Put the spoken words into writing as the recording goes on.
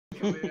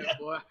Come here,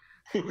 boy.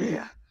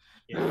 Yeah.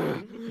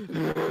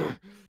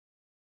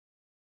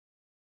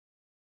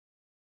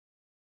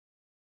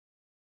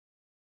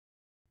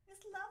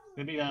 It's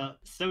lovely. Maybe,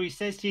 so he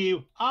says to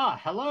you, "Ah,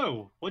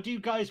 hello. What do you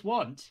guys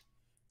want?"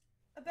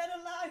 A better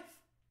life.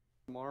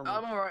 I'm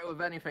alright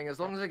with anything as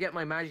long as I get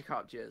my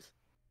Magikarp jizz.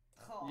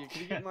 Oh, You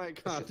can get my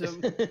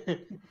condom.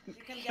 you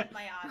can get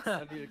my ass.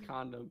 I need a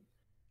condom.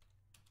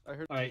 I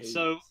heard. Alright, AIDS.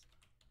 so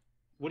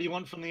what do you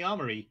want from the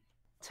armory?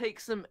 Take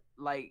some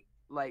like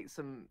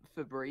some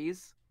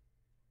Febreze.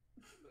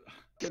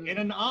 In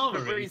an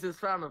armory? Febreze is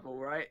flammable,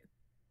 right?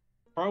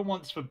 Bro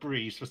wants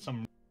Febreze for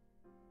some...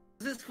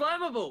 This is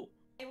flammable.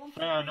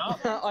 Fair enough.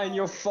 And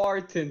you'll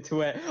fart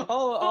into it.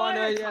 Oh no,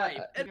 Fire yeah. type.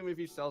 Ask him if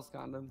he sells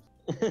condoms.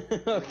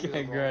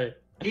 Okay, great.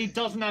 He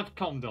doesn't have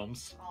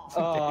condoms.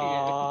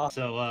 Aww.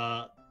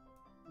 So,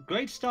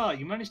 great start.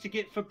 You managed to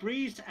get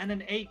Febreze and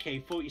an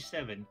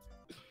AK-47.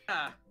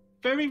 Ah,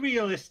 Very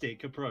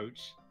realistic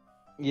approach.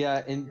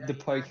 Yeah, in the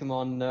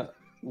Pokemon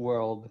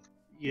world.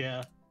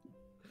 Yeah.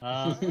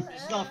 This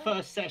is our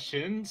first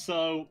session,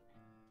 so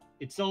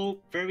it's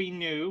all very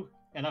new,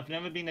 and I've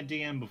never been a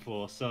DM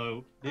before,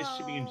 so this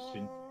should be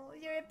interesting. Oh,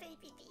 you're a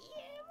baby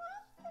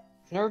DM.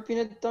 I've never been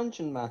a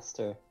dungeon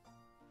master.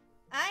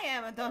 I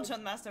am a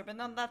dungeon master, but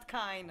not that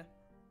kind.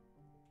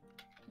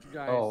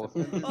 Guys, Oh.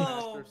 the dungeon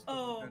Oh, master's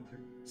oh.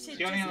 dungeon. Shit,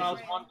 She only just allows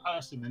afraid. one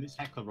person, and it's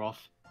Heckleroth.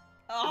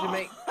 Oh. to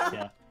make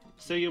Yeah.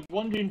 So you're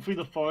wandering through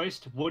the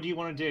forest. What do you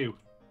want to do?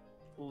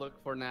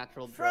 Look for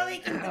natural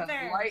Frolic drugs. in the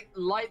bear.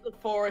 light the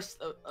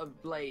forest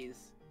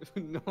ablaze.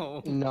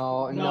 No.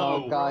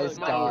 No, guys.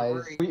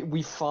 no.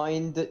 We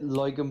find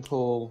Logan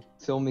Paul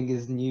filming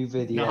his new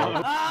video.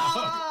 No.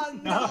 Oh,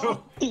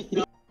 No.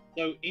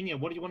 So, Inya,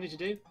 what do you want to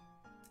do?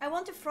 I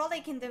want to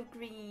frolic in the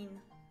green.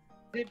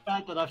 Is it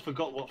bad that I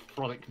forgot what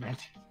frolic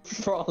meant?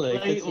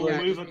 Frolic. Play It's or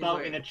like, move just about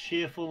wait. in a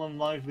cheerful and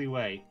lively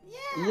way.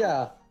 Yeah.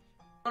 yeah,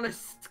 On a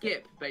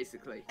skip,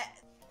 basically.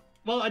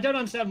 Well, I don't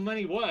understand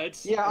many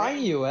words. yeah. I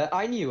knew it.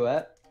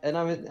 And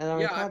I'm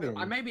Yeah, Italian.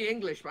 I may be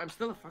English, but I'm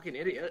still a fucking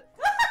idiot.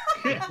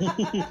 Okay.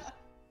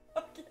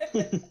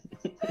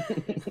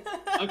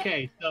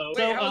 Okay, so...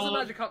 Wait, how's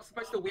the Magikarp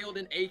supposed to wield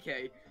an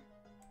AK?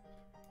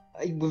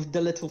 With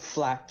the little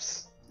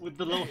flaps. With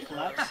the little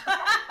flaps,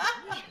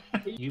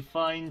 you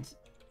find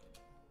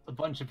a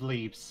bunch of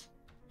leaves.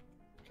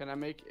 Can I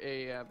make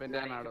a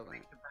bandana out of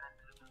that?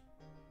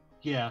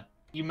 Yeah,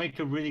 you make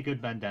a really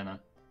good bandana.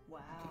 Wow.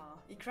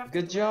 You crafted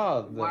Good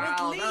job.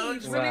 Wow, With that looks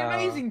leaves. really Wow.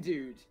 amazing,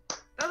 dude.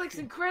 That looks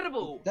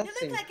incredible. That's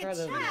You look like a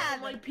incredible.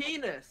 Chad. My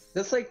penis.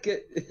 That's like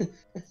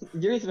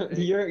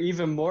you're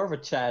even more of a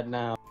Chad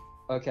now.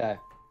 Okay.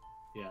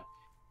 Yeah.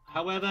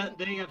 However,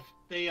 they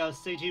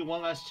say to you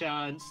one last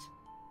chance.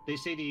 They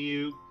say to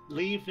you,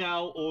 leave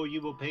now or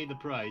you will pay the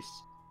price.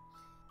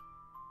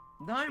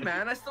 No,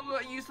 man, I still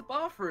gotta use the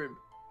bathroom.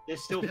 They're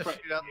still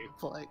threatening you.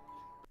 Play.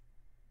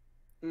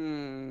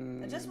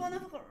 I just want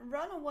to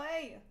run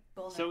away.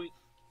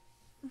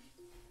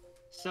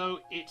 So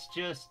it's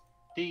just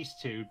these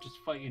two just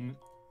fighting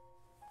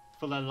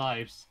for their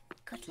lives.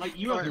 Like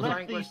you have Sorry, left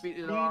Frank, these. let's beat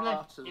You it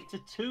left, off. it's a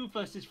 2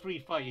 versus 3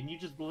 fight, and you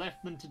just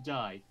left them to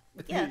die.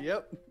 Yeah.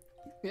 Yep.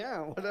 Yeah.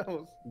 What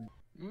else?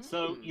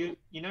 So you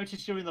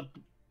notice you're in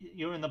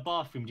the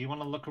bathroom. Do you want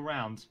to look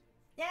around?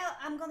 Yeah,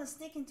 I'm gonna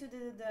sneak into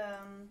the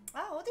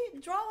what do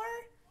you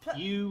drawer?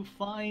 You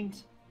find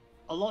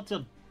a lot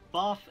of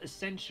bath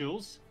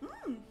essentials.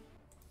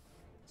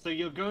 So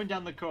you're going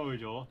down the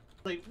corridor.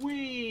 Like,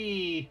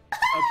 wee!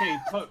 Okay,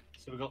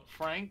 so we got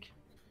Frank,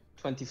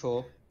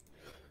 24.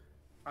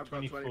 I've got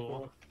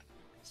 24.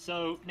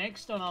 So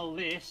next on our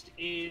list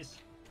is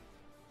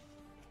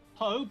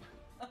Pope.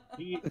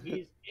 He's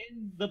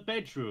in the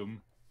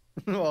bedroom.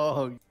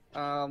 Oh.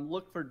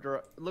 Look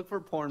for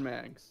porn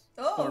mags.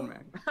 Oh. Porn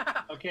mags.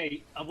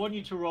 Okay, I want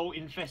you to roll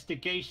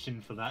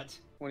investigation for that.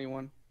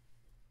 21.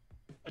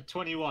 A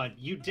 21.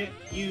 You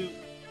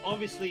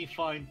obviously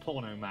find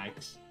porno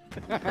mags.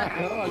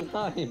 Oh,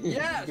 nice.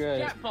 Yes, Great.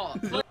 jackpot.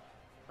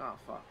 Oh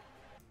fuck.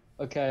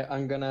 Okay,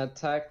 I'm gonna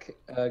attack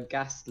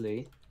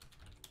Ghastly.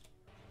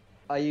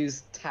 I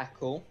use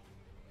tackle.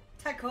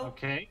 Taco.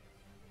 Okay.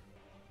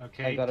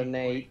 Okay. I got an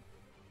 8.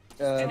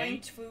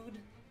 Strange food.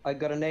 I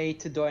got an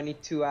 8. Do I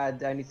need to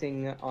add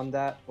anything on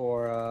that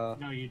or?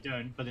 No, you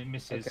don't, but it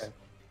misses. Okay.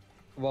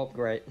 Well,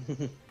 great.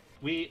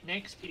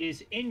 Next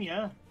is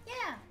Inya.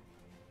 Yeah.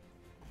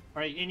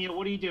 Alright, Inya,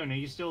 what are you doing? Are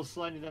you still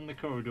sliding down the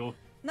corridor?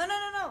 No.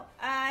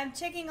 I'm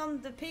checking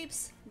on the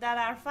peeps that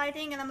are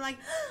fighting, and I'm like,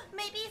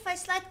 maybe if I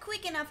slide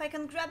quick enough, I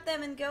can grab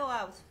them and go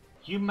out.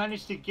 You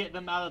managed to get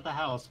them out of the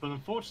house, but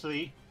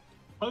unfortunately,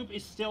 Pope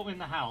is still in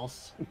the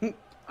house. You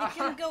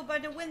can go by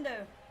the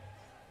window.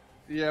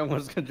 Yeah, I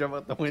was gonna jump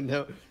out the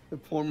window. The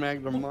porn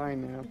mags are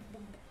mine now.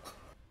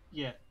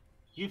 Yeah.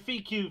 You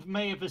think you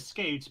may have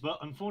escaped, but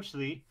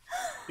unfortunately,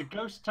 the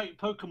ghost-type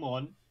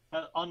Pokemon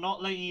are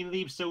not letting you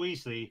leave so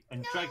easily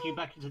and drag you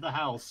back into the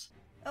house.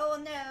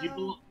 Oh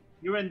no.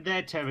 You're in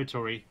their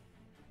territory.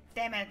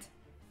 Damn it.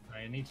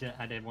 I need to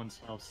add everyone's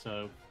health,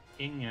 so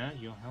Inya,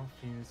 your health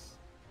is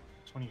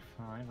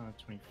 25 out of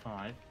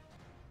 25.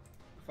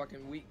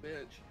 fucking weak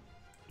bitch.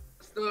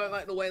 Still don't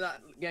like the way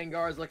that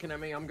Gengar is looking at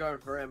me. I'm going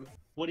for him.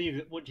 What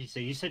did you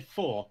say? You said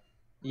 4.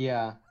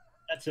 Yeah.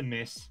 That's a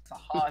miss. It's a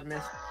hard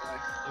miss.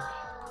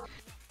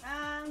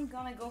 I'm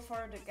gonna go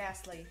for the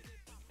Ghastly.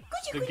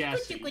 The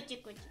Ghastly.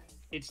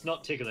 It's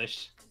not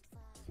ticklish.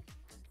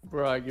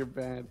 Bro, you're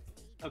bad.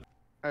 Okay.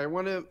 I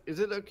wanna. Is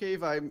it okay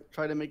if I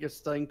try to make a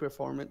stunning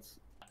performance?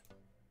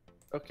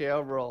 Okay,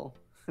 I'll roll.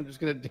 I'm just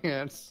gonna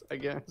dance, I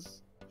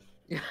guess.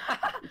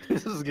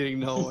 This is getting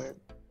nowhere.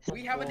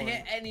 We haven't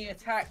hit any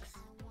attacks.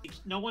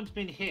 No one's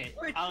been hit.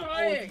 We're Out of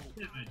trying.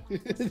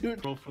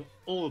 Roll for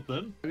all of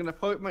them. I'm gonna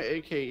point my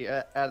AK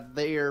at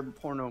their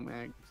porno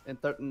mags and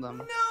threaten them.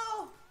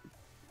 No!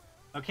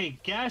 Okay,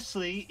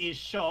 Ghastly is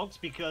shocked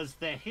because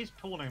they're his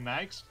porno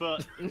mags,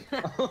 but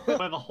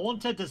the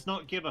Haunter does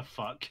not give a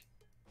fuck.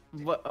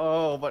 But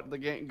the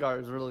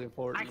Gengar is really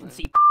important. I can man.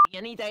 see pussy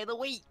any day of the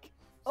week.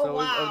 Oh So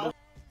wow!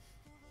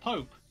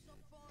 Pope.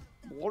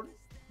 What?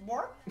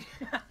 More?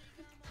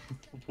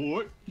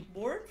 What?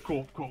 More?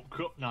 Cool.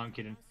 No, I'm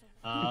kidding.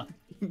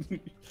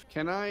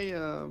 Can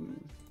I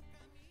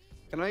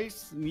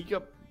sneak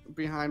up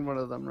behind one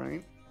of them,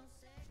 right?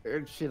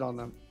 And shit on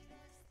them.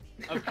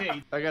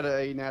 Okay, I got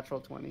a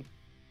natural 20.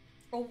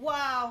 Oh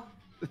wow!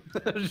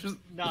 Just,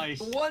 nice.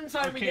 The one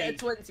time we get a Okay.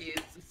 20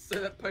 is so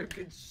that Pope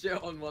can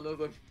shit on one of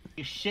them.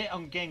 You shit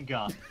on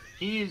Gengar.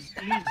 He is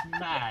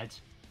mad.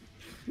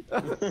 He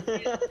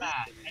is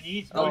mad, and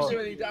he's Not Oh.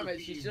 doing any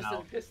damage. She's just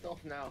now. pissed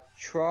off now.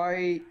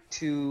 Try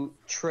to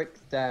trick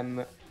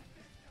them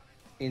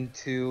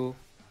into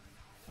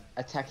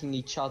attacking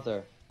each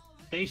other.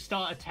 They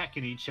start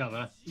attacking each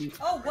other.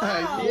 Oh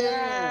wow!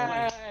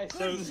 Yes!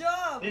 Good So,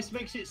 job! This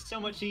makes it so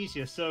much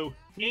easier. So,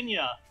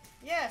 Inya,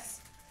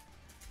 Yes.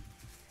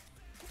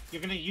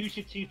 you're gonna use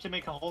your teeth to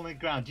make a hole in the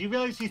ground. Do you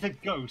realize these are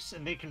ghosts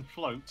and they can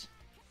float?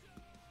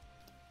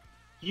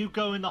 You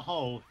go in the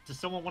hole. Does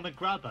someone want to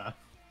grab her?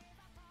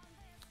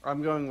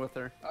 I'm going with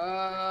her.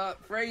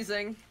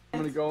 Phrasing.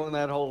 I'm gonna go in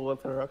that hole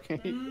with her, okay?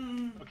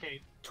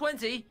 Okay.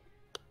 20.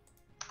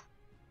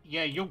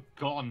 Yeah, you're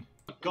gone.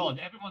 Gone.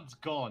 Everyone's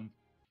gone.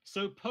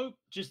 So Pope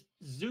just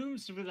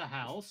zooms through the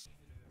house.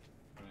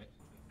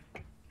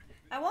 Right.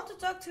 I want to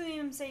talk to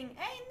him saying,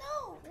 hey,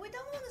 no, we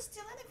don't want to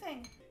steal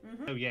anything.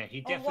 So yeah,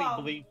 he Oh, definitely wow.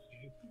 believes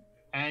you,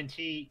 and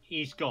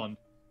he's gone.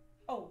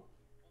 Oh,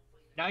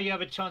 Now you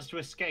have a chance to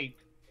escape.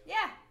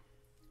 yeah.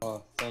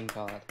 Oh, thank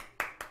God.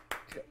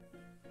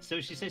 So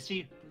she says to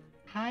you,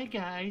 "Hi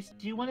guys,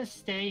 do you want to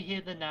stay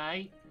here the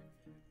night?"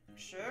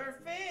 Sure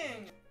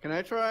thing. Can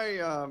I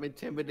try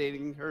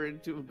intimidating her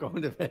into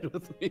going to bed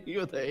with me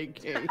with the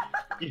AK?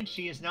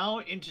 She is now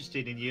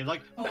interested in you.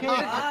 Like, Oh, okay,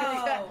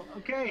 wow.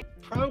 okay.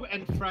 Pro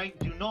and Frank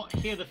do not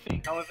hear the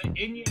thing. However,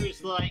 Inyu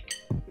is like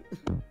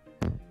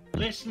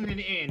listening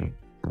in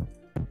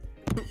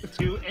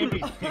to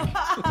everything.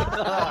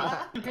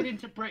 You head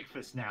into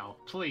breakfast now,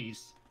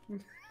 please.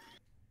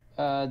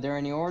 There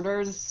any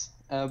orders?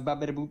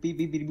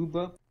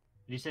 Babidi-boop-beep-beep-beep-boop.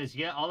 And he says,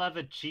 "Yeah, I'll have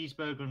a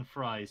cheeseburger and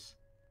fries."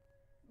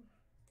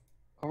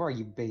 How are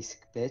you, basic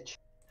bitch?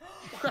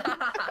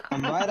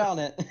 I'm right on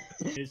it.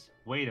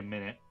 Wait a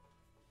minute.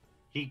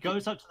 He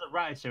goes up to the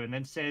writer and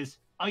then says,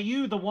 "Are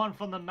you the one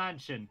from the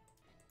mansion?"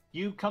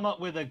 You come up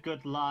with a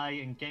good lie,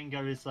 and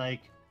Gengar is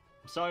like,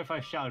 "I'm sorry if I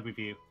shouted with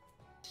you."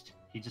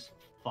 He just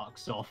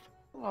fucks off.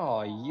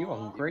 Oh, you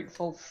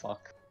ungrateful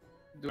fuck.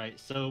 Right,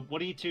 so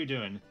what are you two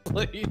doing?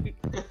 Like-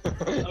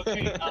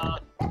 Okay,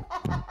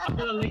 I'm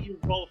gonna let you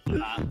roll for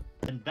that.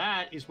 And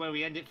that is where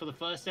we end it for the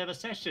first ever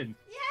session.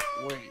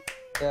 Wait.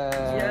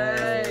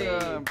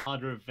 Yay!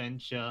 Harder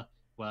adventure,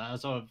 where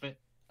as our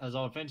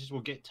adventures will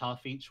get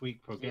tough each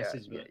week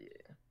progresses. Yeah.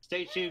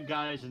 Stay tuned,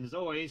 guys, and as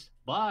always,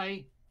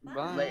 bye!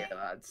 Bye. Later,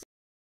 lads.